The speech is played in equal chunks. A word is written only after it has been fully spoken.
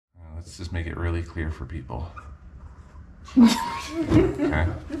let's just make it really clear for people. Okay,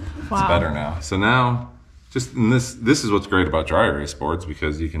 wow. It's better now. So now, just in this is what's great about dry erase boards,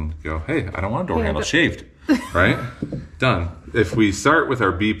 because you can go, hey, I don't want a door handle shaved, right? Done. If we start with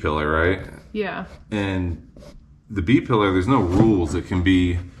our B pillar, right? Yeah. And the B pillar, there's no rules. It can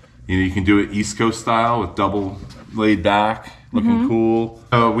be, you can do it East Coast style with double laid back, looking cool.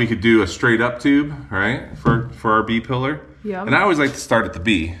 So we could do a straight up tube, right, for our B pillar. Yeah. And I always like to start at the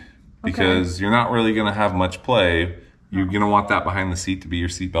B, because you're not really going to have much play. You're going to want that behind the seat to be your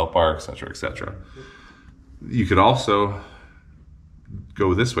seatbelt bar, et cetera, et cetera. You could also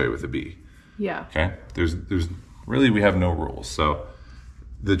go this way with a B. Yeah. Okay. There's really, we have no rules. So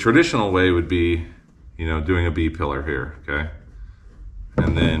the traditional way would be, doing a B pillar here. Okay.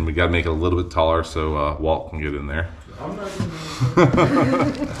 And then we got to make it a little bit taller so Walt can get in there.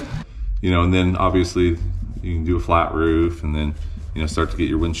 And then obviously you can do a flat roof, and then start to get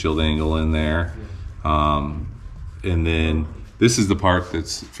your windshield angle in there. And then this is the part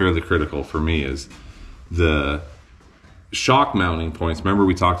that's fairly critical for me, is the shock mounting points. Remember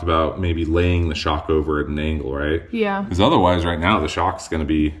we talked about maybe laying the shock over at an angle, right? Yeah. Because otherwise right now the shock's going to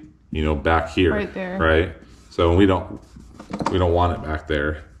be, back here. Right there. Right? So we don't want it back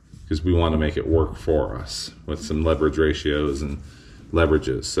there, because we want to make it work for us with some leverage ratios and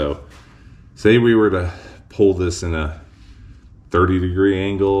leverages. So say we were to pull this in a 30-degree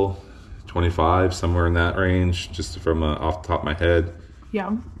angle, 25, somewhere in that range, just from off the top of my head.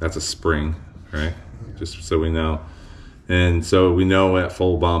 Yeah. That's a spring, right? Just so we know. And so we know at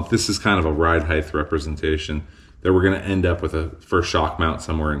full bump, this is kind of a ride height representation, that we're going to end up with a first shock mount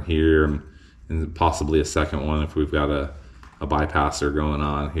somewhere in here, and possibly a second one if we've got a bypasser going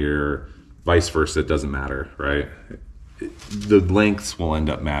on here. Vice versa, it doesn't matter, right? The lengths will end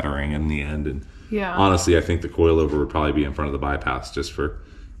up mattering in the end. And honestly, I think the coilover would probably be in front of the bypass, just for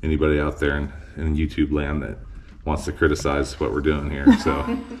anybody out there in YouTube land that wants to criticize what we're doing here.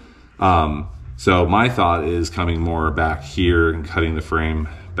 So, so my thought is coming more back here and cutting the frame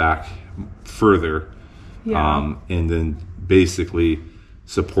back further, and then basically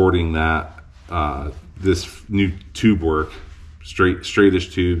supporting that this new tube work,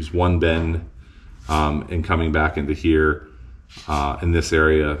 straightish tubes, one bend, and coming back into here in this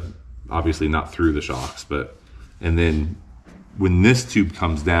area, obviously not through the shocks, and then when this tube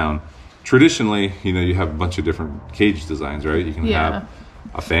comes down, traditionally, you have a bunch of different cage designs, right? You can have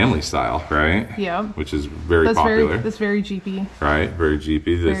a family style, right? Yeah. Which is very popular. That's very Jeepy. Right, very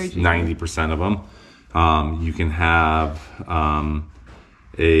Jeepy. There's 90% of them. You can have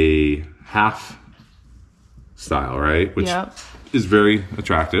a half style, right? Which is very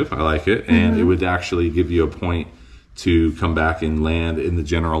attractive. I like it. And it would actually give you a point to come back and land in the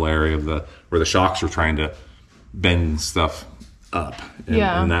general area of where the shocks are trying to bend stuff up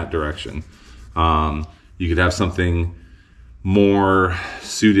in that direction. You could have something more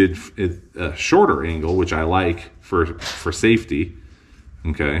suited at a shorter angle, which I like for safety.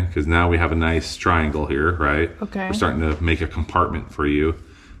 Okay, because now we have a nice triangle here, right? Okay. We're starting to make a compartment for you.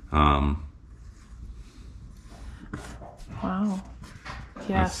 Wow.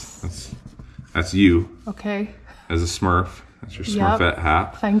 Yes. That's you. Okay. As a Smurf. That's your Smurfette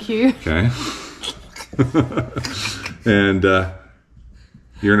hat. Thank you. Okay. And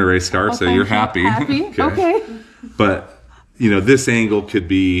you're in a race car, so you're happy. Happy. Okay. But this angle could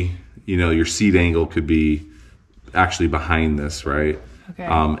be, your seat angle could be actually behind this, right? Okay.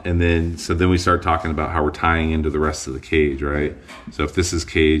 And then we start talking about how we're tying into the rest of the cage, right? So if this is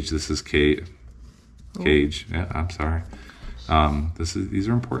cage, this is cage. Yeah, I'm sorry. These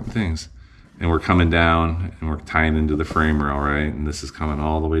are important things. And we're coming down and we're tying into the frame rail, right? And this is coming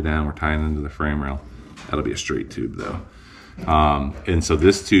all the way down. We're tying into the frame rail. That'll be a straight tube though. And so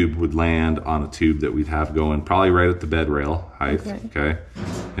this tube would land on a tube that we'd have going probably right at the bed rail height, okay?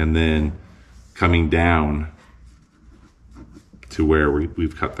 And then coming down to where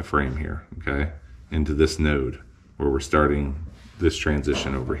we've cut the frame here, okay? Into this node where we're starting this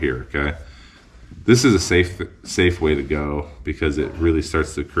transition over here, okay? This is a safe way to go because it really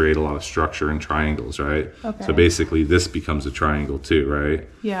starts to create a lot of structure and triangles, right? Okay. So basically this becomes a triangle too, right?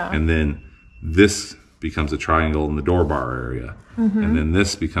 Yeah. And then this becomes a triangle in the door bar area. And then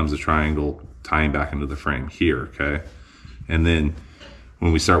this becomes a triangle tying back into the frame here, okay? And then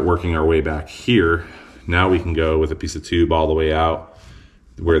when we start working our way back here, now we can go with a piece of tube all the way out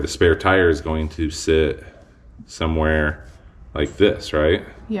where the spare tire is going to sit somewhere like this, right?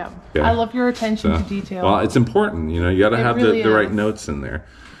 Yeah. Okay. I love your attention to detail. Well, it's important, you got to have really the right notes in there.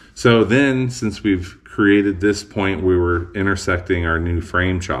 So then, since we've created this point where we're intersecting our new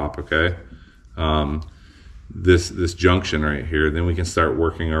frame chop, okay? this junction right here. Then we can start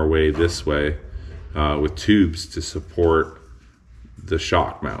working our way this way with tubes to support the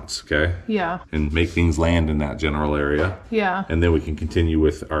shock mounts, okay? Yeah. And make things land in that general area. Yeah. And then we can continue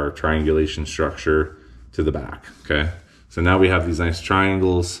with our triangulation structure to the back, okay? So now we have these nice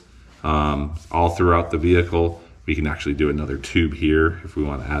triangles all throughout the vehicle. We can actually do another tube here if we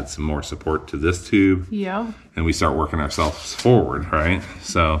want to add some more support to this tube. Yeah. And we start working ourselves forward, right?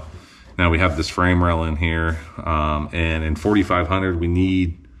 So now we have this frame rail in here, and in 4500 we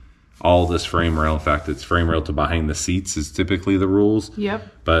need all this frame rail. In fact, it's frame rail to behind the seats is typically the rules. Yep.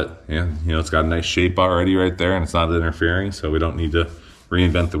 But yeah, you know, it's got a nice shape already right there, and it's not interfering, so we don't need to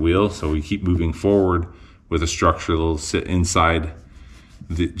reinvent the wheel. So we keep moving forward with a structure that'll sit inside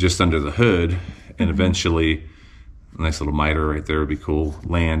just under the hood, and eventually a nice little miter right there would be cool,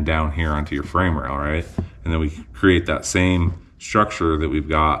 land down here onto your frame rail, right? And then we create that same structure that we've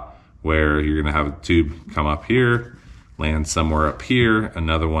got where you're gonna have a tube come up here, land somewhere up here,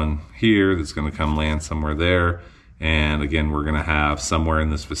 another one here that's gonna come land somewhere there. And again, we're gonna have somewhere in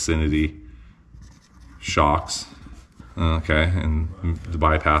this vicinity shocks, okay, and the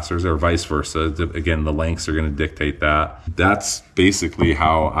bypassers, or vice versa. Again, the lengths are gonna dictate that. That's basically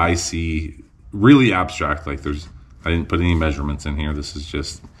how I see, really abstract, like I didn't put any measurements in here. This is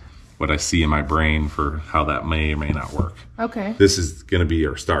just what I see in my brain for how that may or may not work. Okay. This is gonna be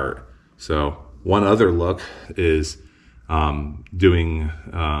our start. So one other look is doing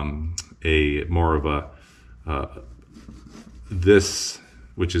a more of a this,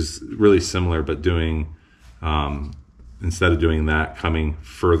 which is really similar, but doing instead of doing that, coming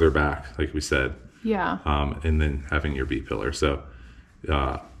further back, like we said. Yeah. And then having your B pillar. So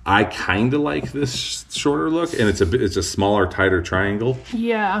I kind of like this shorter look, and it's a smaller, tighter triangle.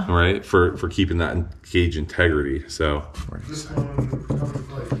 Yeah. Right, for keeping that gauge integrity. So this one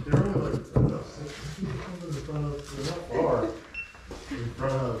like they're only like 6 feet in front of, they're not far in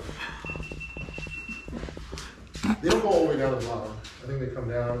front of. They don't go all the way down to the bottom. I think they come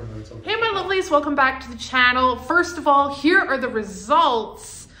down and then something. Hey my lovelies, welcome back to the channel. First of all, here are the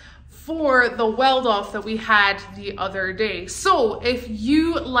results for the weld off that we had the other day. So if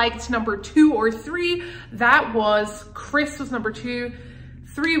you liked number 2 or 3, that was Chris was number 2,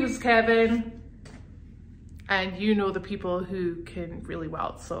 3 was Kevin, and you know the people who can really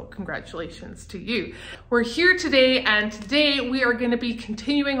weld, so congratulations to you. We're here today, and today we are going to be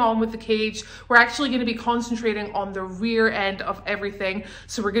continuing on with the cage. We're actually going to be concentrating on the rear end of everything.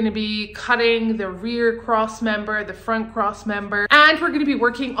 So we're going to be cutting the rear cross member, the front cross member, and we're going to be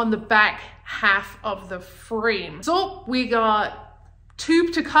working on the back half of the frame. So we got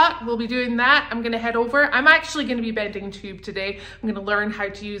tube to cut. We'll be doing that. I'm going to head over. I'm actually going to be bending tube today. I'm going to learn how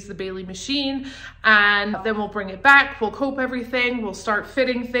to use the Bailey machine, and then we'll bring it back. We'll cope everything. We'll start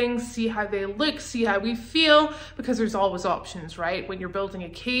fitting things, see how they look, see how we feel, because there's always options, right? When you're building a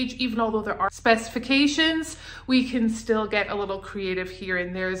cage, even although there are specifications, we can still get a little creative here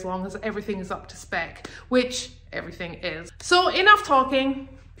and there as long as everything is up to spec, which everything is. So enough talking.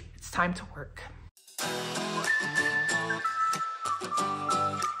 It's time to work.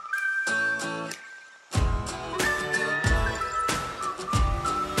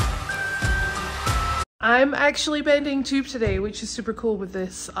 I'm actually bending tube today, which is super cool with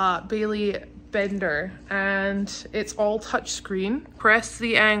this Bailey bender, and it's all touch screen. Press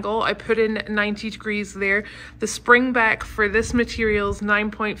the angle, I put in 90 degrees there. The spring back for this material is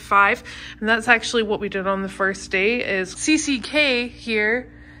 9.5, and that's actually what we did on the first day. Is CCK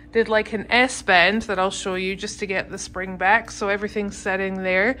here did like an S bend that I'll show you just to get the spring back, so everything's setting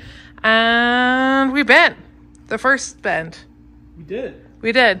there, and we bent the first bend. We did.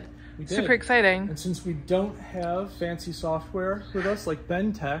 We did. We did. Super exciting. And since we don't have fancy software with us like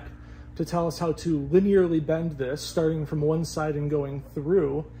Bend Tech to tell us how to linearly bend this, starting from one side and going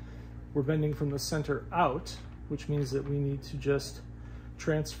through, we're bending from the center out, which means that we need to just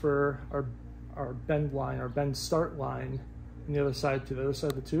transfer our bend line, our bend start line from the other side to the other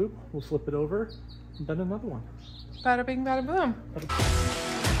side of the tube. We'll flip it over and bend another one. Bada bing, bada boom.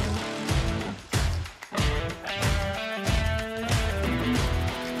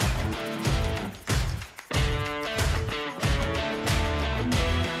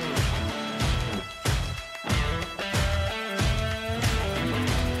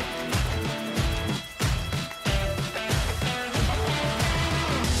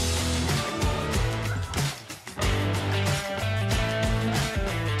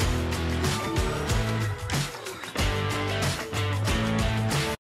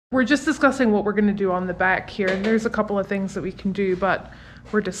 We're just discussing what we're going to do on the back here, and there's a couple of things that we can do, but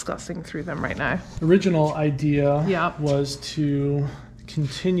we're discussing through them right now. The original idea Yeah. was to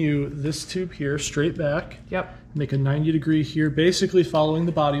continue this tube here straight back. Yep. Make a 90 degree here, basically following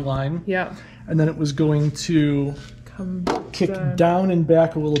the body line. Yep. And then it was going to Come kick down and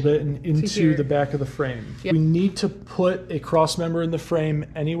back a little bit and into here. the back of the frame. Yep. We need to put a cross member in the frame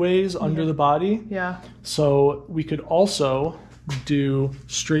anyways under the body. Yeah. So we could also do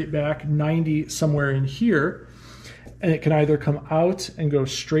straight back 90 somewhere in here, and it can either come out and go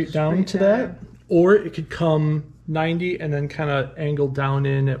straight down to that, or it could come 90 and then kind of angle down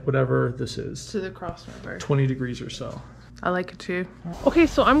in at whatever this is. To the cross member. 20 degrees or so. I like it too. Okay,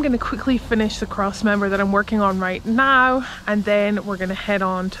 so I'm gonna quickly finish the cross member that I'm working on right now, and then we're gonna head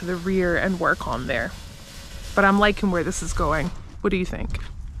on to the rear and work on there. But I'm liking where this is going. What do you think?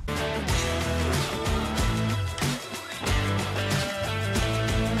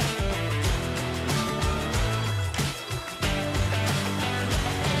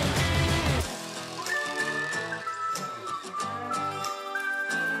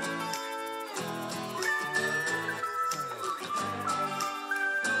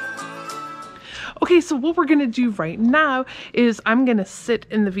 Okay, so what we're gonna do right now is I'm gonna sit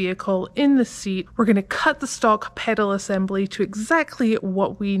in the vehicle, in the seat. We're gonna cut the stock pedal assembly to exactly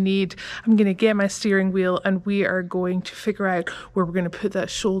what we need. I'm gonna get my steering wheel, and we are going to figure out where we're gonna put that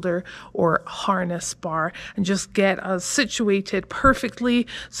shoulder or harness bar and just get us situated perfectly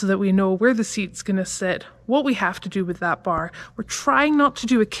so that we know where the seat's gonna sit, what we have to do with that bar. We're trying not to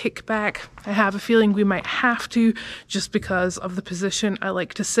do a kickback. I have a feeling we might have to, just because of the position I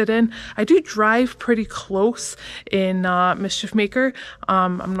like to sit in. I do drive pretty close in Mischief Maker.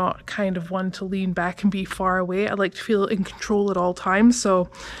 I'm not kind of one to lean back and be far away. I like to feel in control at all times, so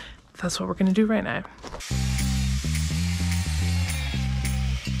that's what we're gonna do right now.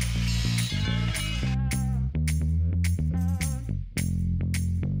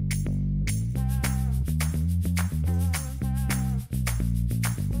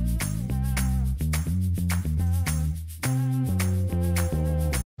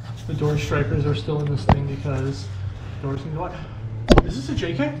 The door strikers are still in this thing because doors can go on. Is this a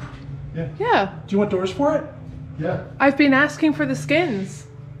JK? Yeah. Yeah, Do you want doors for it? Yeah. I've been asking for the skins.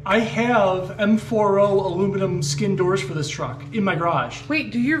 I have M40 aluminum skin doors for this truck in my garage.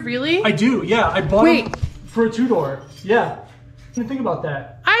 Wait, do you really? I do, yeah. I bought Wait. them for a 2-door. Yeah. Didn't think about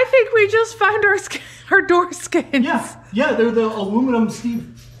that. I think we just found our door skins. Yeah, they're the aluminum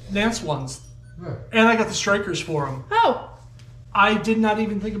Steve Nance ones. Yeah. And I got the strikers for them. Oh, I did not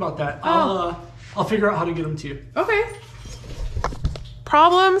even think about that. I'll figure out how to get them to you. okay.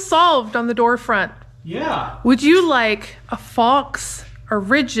 Problem solved on the door front. Yeah. Would you like a Fox, a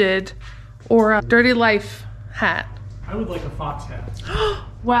Rigid, or a Dirty Life hat? I would like a Fox hat.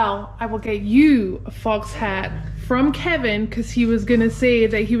 Well, I will get you a Fox hat from Kevin, because he was gonna say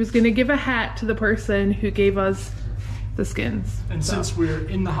that he was gonna give a hat to the person who gave us the skins. And since we're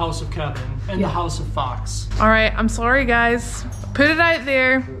in the house of Kevin and the house of Fox. All right, I'm sorry guys. Put it out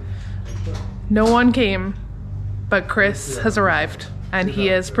there. No one came, but Chris has arrived and he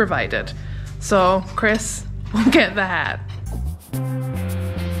has provided. So Chris will get the hat.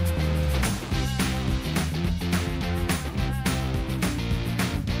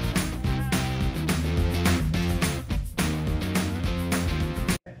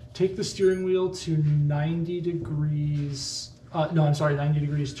 Take the steering wheel to 90 degrees. No, I'm sorry, 90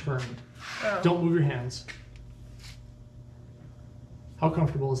 degrees turned. Oh. Don't move your hands. How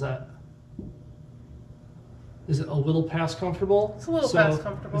comfortable is that? Is it a little past comfortable? It's a little past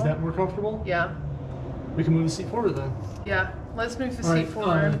comfortable. Is that more comfortable? Yeah, We can move the seat forward then. yeah. Let's move the All seat right,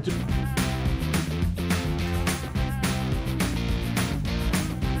 forward.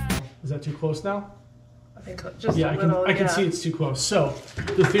 Is that too close now? I think just Yeah, a little. I can see it's too close. So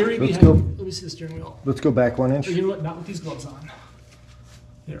the theory Let's behind. go. Let me see the steering wheel. Let's go back 1 inch. You know what? Not with these gloves on.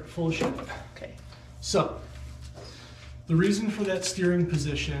 There, full of shit. Okay. So, the reason for that steering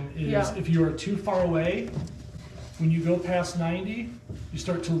position is Yeah. if you are too far away, when you go past 90, you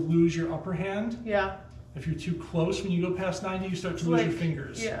start to lose your upper hand. Yeah. If you're too close, when you go past 90, you start to lose your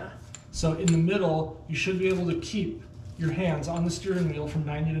fingers. Yeah. So in the middle, you should be able to keep your hands on the steering wheel from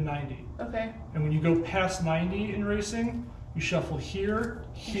 90 to 90. Okay. And when you go past 90 in racing, you shuffle here,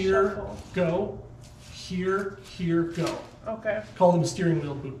 here, Shuffle. go, here, here, go. Okay. Call them steering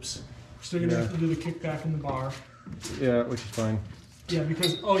wheel boops. We're still gonna Yeah. have to do the kickback in the bar. Yeah, which is fine. Yeah,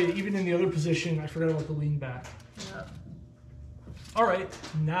 because, oh yeah, even in the other position, I forgot about the lean back. Yeah. All right,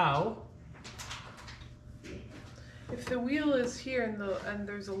 now, If the wheel is here and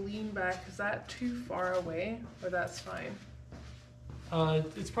there's a lean back, is that too far away, or that's fine?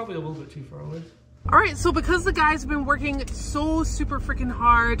 it's probably a little bit too far away. All right, so because the guys have been working so super freaking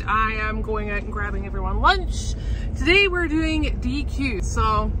hard, I am going out and grabbing everyone lunch. Today we're doing DQ,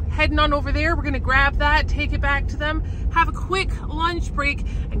 so heading on over there, we're gonna grab that, take it back to them, have a quick lunch break,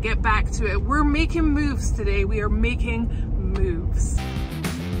 and get back to it. We're making moves today. We are making moves.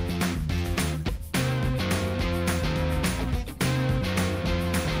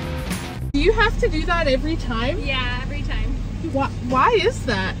 Do you have to do that every time? Yeah, every time. Why is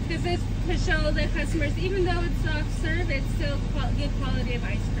that? Because it's to show the customers, even though it's soft serve, it's still good quality of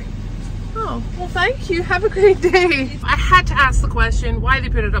ice cream. Oh, well thank you. Have a great day. I had to ask the question why they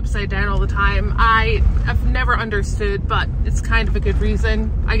put it upside down all the time. I have never understood, but it's kind of a good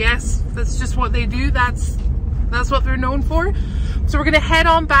reason, I guess. That's just what they do. That's what they're known for. So we're gonna head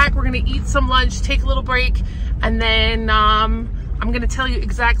on back. We're gonna eat some lunch, take a little break, and then I'm gonna tell you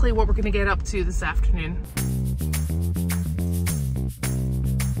exactly what we're gonna get up to this afternoon.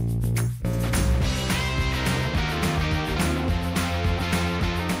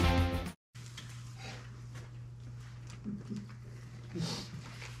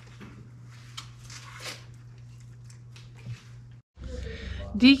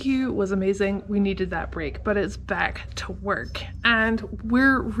 DQ was amazing. We needed that break, but it's back to work and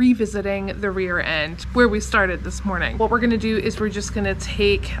we're revisiting the rear end where we started this morning. What we're gonna do is we're just gonna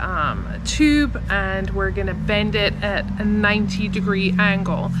take a tube and we're gonna bend it at a 90-degree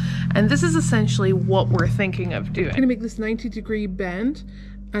angle. And this is essentially what we're thinking of doing. I'm gonna make this 90-degree bend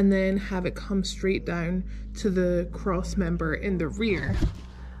and then have it come straight down to the cross member in the rear,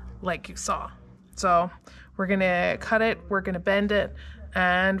 like you saw. So we're gonna cut it, we're gonna bend it,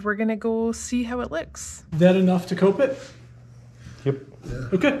 and we're gonna go see how it looks. That enough to cope it? Yep. Yeah.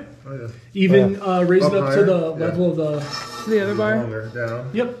 Okay. Oh, yeah. Even raise Up it up higher? to the Yeah. level of The other bar? Longer, down.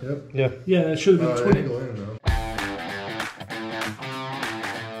 Yep. Yep. Yeah. Yeah, that should have been 20. Angle in though.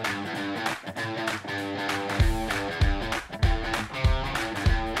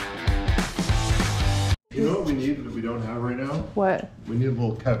 You know what we need that we don't have right now? What? We need a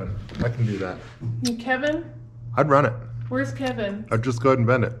little Kevin. I can do that. Kevin? I'd run it. Where's Kevin? I'd just go ahead and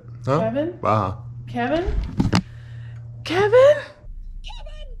bend it. Huh? Kevin? Kevin? Kevin?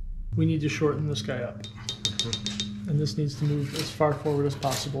 We need to shorten this guy up. And this needs to move as far forward as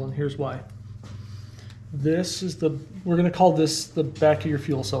possible, and here's why. This is we're gonna call this the back of your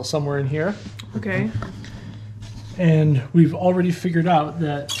fuel cell, somewhere in here. Okay. And we've already figured out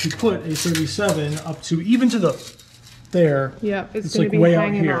that to put a 37 up to, even to there, Yep, it's it's gonna like be way out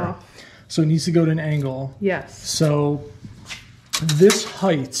hanging here. off. So it needs to go to an angle. Yes. So this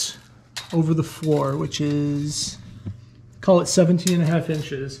height over the floor, which is, call it 17.5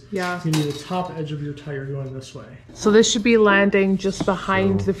 inches. Yeah. You need the top edge of your tire going this way. So this should be landing just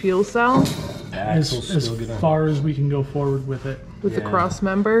behind the fuel cell As far as we can go forward with it. with the cross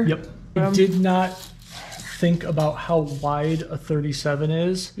member. Yep. We did not think about how wide a 37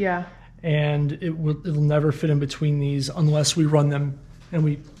 is, Yeah. and it'll never fit in between these unless we run them and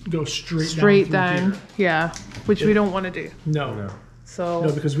we go straight Down. through here. Yeah. Which we don't want to do. No,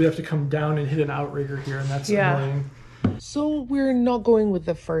 So because we have to come down and hit an outrigger here, and that's Yeah. annoying. So we're not going with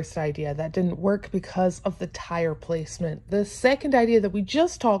the first idea. That didn't work because of the tire placement. The second idea that we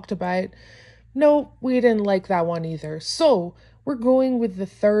just talked about, no, we didn't like that one either. So we're going with the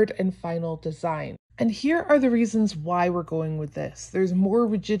third and final design. And here are the reasons why we're going with this. There's more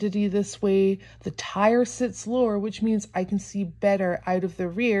rigidity this way. The tire sits lower, which means I can see better out of the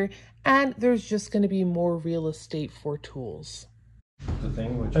rear. And there's just going to be more real estate for tools. The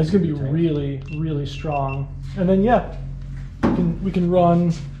thing which It's gonna be really, really strong. And then we can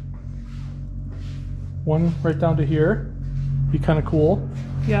run one right down to here. Be kind of cool.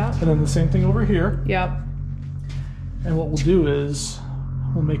 Yeah. And then the same thing over here. Yep. And what we'll do is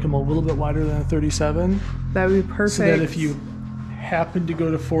we'll make them a little bit wider than a 37. That would be perfect. So that if you happen to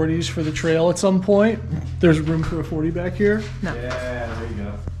go to 40s for the trail at some point, there's room for a 40 back here. No. Yeah, there you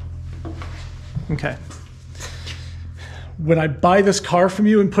go. Okay. When I buy this car from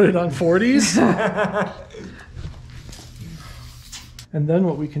you and put it on 40s, and then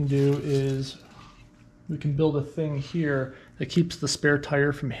what we can do is we can build a thing here that keeps the spare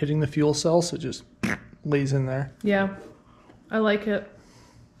tire from hitting the fuel cell, so it just lays in there. Yeah. I like it.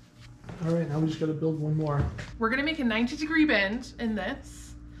 All right, now we just got to build one more. We're going to make a 90-degree bend in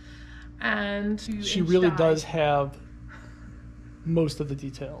this. And She really does have most of the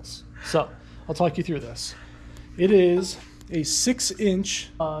details. So I'll talk you through this. It is a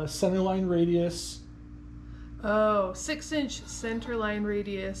 6-inch centerline radius. Oh, 6-inch center line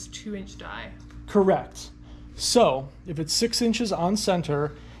radius, 2-inch die. Correct. So if it's 6 inches on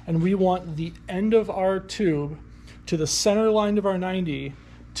center and we want the end of our tube to the center line of our 90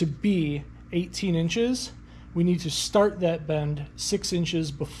 to be 18 inches, we need to start that bend 6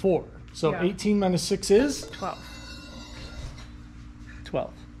 inches before. So Yeah. 18 minus 6 is 12.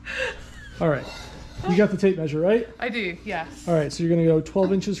 12. All right. You got the tape measure, right? I do, yes. All right, so you're going to go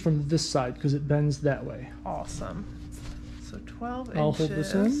 12 inches from this side because it bends that way. Awesome. So 12 inches. I'll hold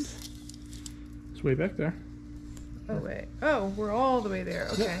this end. It's way back there. Oh, wait. Oh, we're all the way there.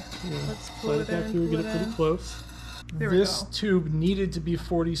 Okay. Let's pull Slide it it back in. through, Pull get it it pretty in. close. There we This go. tube needed to be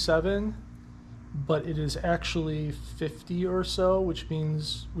 47, but it is actually 50 or so, which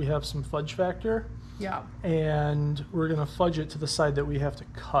means we have some fudge factor. Yeah. And we're going to fudge it to the side that we have to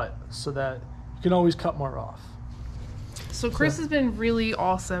cut so that you can always cut more off. So Chris has been really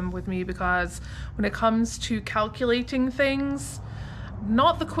awesome with me because when it comes to calculating things,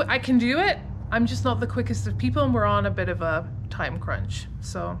 I can do it. I'm just not the quickest of people, and we're on a bit of a time crunch.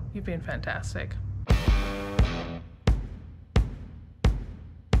 So you've been fantastic.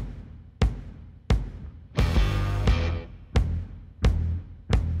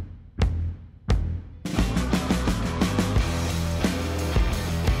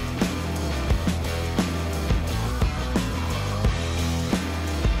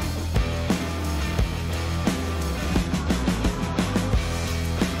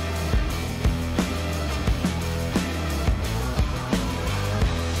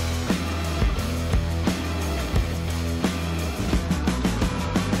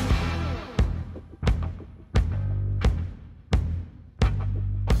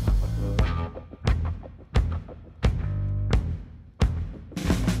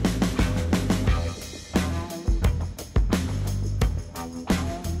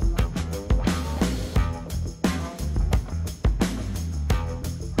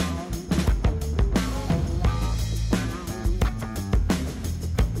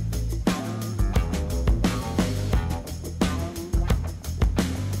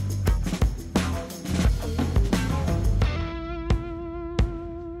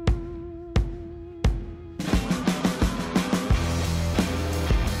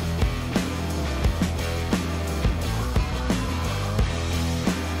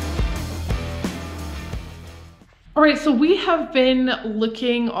 All right, so we have been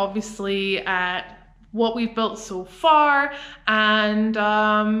looking obviously at what we've built so far and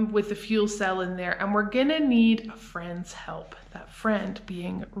with the fuel cell in there, and we're gonna need a friend's help, that friend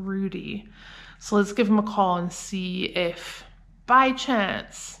being Rudy. So let's give him a call and see if by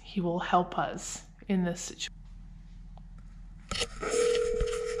chance he will help us in this situation.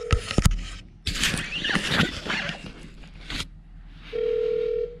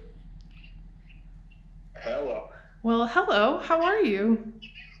 Hello. Well, hello, how are you?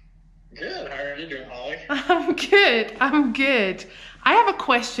 Good. How are you doing, Holly? I'm good, I'm good. I have a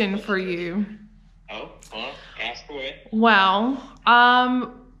question for you. Oh, well, ask away. Well,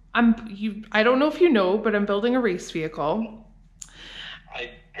 I don't know if you know, but I'm building a race vehicle. I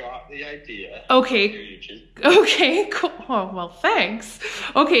got the idea. Okay. Your YouTube. Okay, cool. Oh, well, thanks.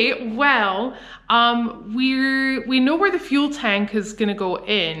 Okay, well, we know where the fuel tank is gonna go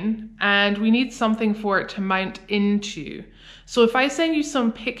in, and we need something for it to mount into. So if I send you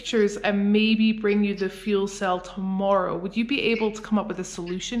some pictures and maybe bring you the fuel cell tomorrow, would you be able to come up with a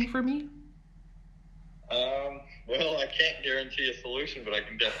solution for me? Well, I can't guarantee a solution, but I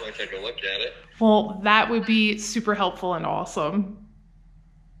can definitely take a look at it. Well, that would be super helpful and awesome.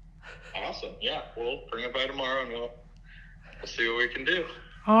 Awesome. Yeah, we'll bring it by tomorrow and we'll see what we can do.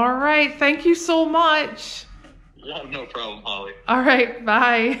 All right, thank you so much. Yeah, no problem, Holly. All right,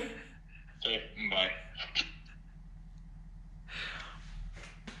 bye. Okay, bye.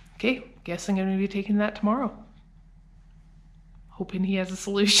 Okay, guess I'm gonna be taking that tomorrow. Hoping he has a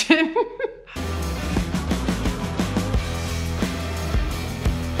solution.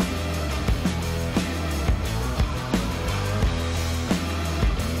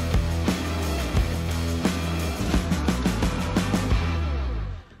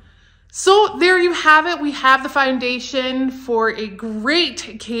 So there you have it. We have the foundation for a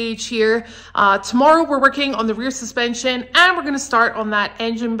great cage here. Tomorrow we're working on the rear suspension and we're going to start on that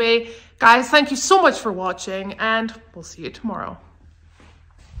engine bay. Guys, thank you so much for watching and we'll see you tomorrow.